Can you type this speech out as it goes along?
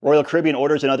Royal Caribbean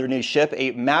orders another new ship, a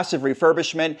massive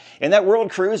refurbishment, and that world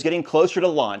cruise getting closer to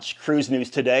launch. Cruise News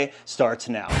Today starts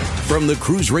now. From the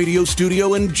Cruise Radio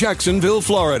studio in Jacksonville,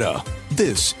 Florida,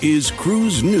 this is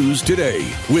Cruise News Today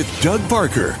with Doug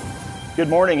Parker. Good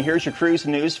morning. Here's your cruise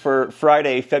news for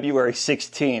Friday, February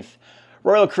 16th.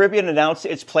 Royal Caribbean announced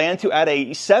its plan to add a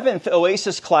 7th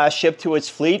Oasis-class ship to its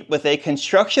fleet with a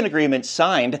construction agreement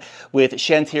signed with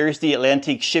Chantiers de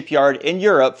l'Atlantique shipyard in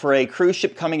Europe for a cruise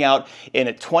ship coming out in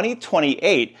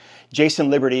 2028.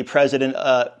 Jason Liberty, President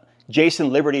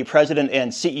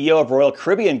and CEO of Royal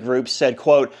Caribbean Group, said,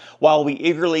 quote, "While we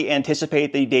eagerly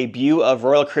anticipate the debut of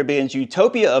Royal Caribbean's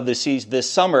Utopia of the Seas this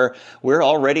summer, we're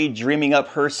already dreaming up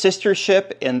her sister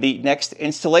ship in the next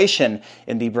installation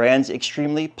in the brand's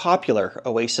extremely popular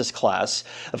Oasis class."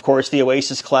 Of course, the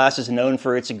Oasis class is known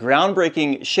for its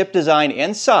groundbreaking ship design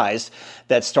and size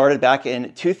that started back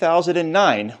in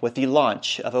 2009 with the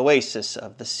launch of Oasis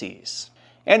of the Seas.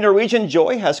 And Norwegian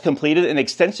Joy has completed an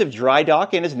extensive dry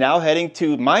dock and is now heading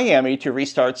to Miami to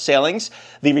restart sailings.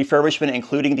 The refurbishment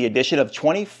including the addition of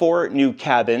 24 new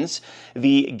cabins.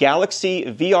 The Galaxy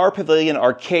VR Pavilion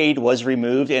Arcade was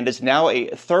removed and is now a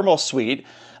thermal suite.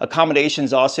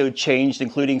 Accommodations also changed,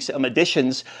 including some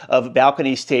additions of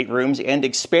balcony staterooms and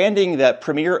expanding the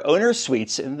premier owner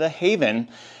suites in the Haven.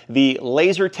 The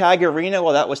laser tag arena,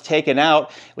 well, that was taken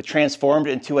out. It was transformed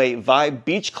into a Vibe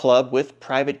Beach Club with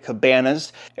private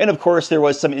cabanas. And of course, there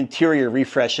was some interior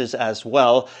refreshes as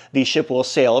well. The ship will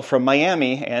sail from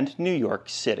Miami and New York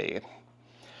City.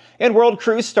 And world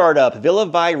cruise startup Villa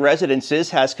Vi Residences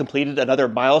has completed another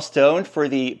milestone for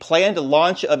the planned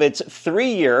launch of its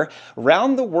 3-year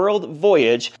round-the-world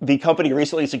voyage. The company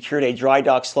recently secured a dry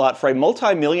dock slot for a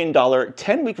multi-million-dollar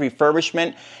 10-week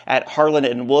refurbishment at Harland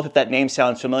and Wolff. If that name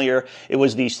sounds familiar, it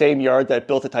was the same yard that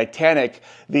built the Titanic.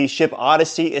 The ship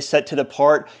Odyssey is set to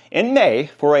depart in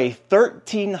May for a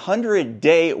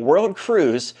 1,300-day world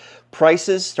cruise.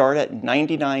 Prices start at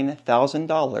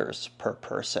 $99,000 per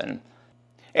person.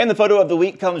 And the photo of the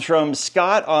week comes from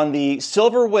Scott on the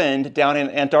Silver Wind down in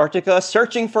Antarctica,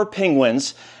 searching for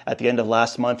penguins at the end of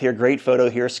last month here. Great photo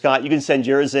here, Scott. You can send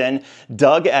yours in,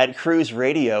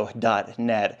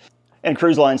 doug@cruiseradio.net. And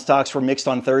cruise line stocks were mixed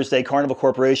on Thursday. Carnival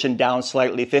Corporation down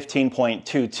slightly,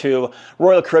 15.22.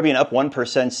 Royal Caribbean up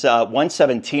 1%,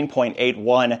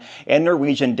 117.81. And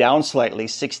Norwegian down slightly,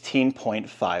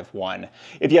 16.51.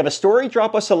 If you have a story,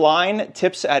 drop us a line,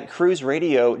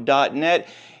 tips@cruiseradio.net.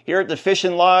 Here at the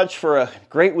Fishing Lodge for a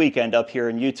great weekend up here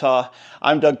in Utah.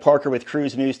 I'm Doug Parker with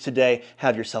Cruise News Today.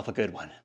 Have yourself a good one.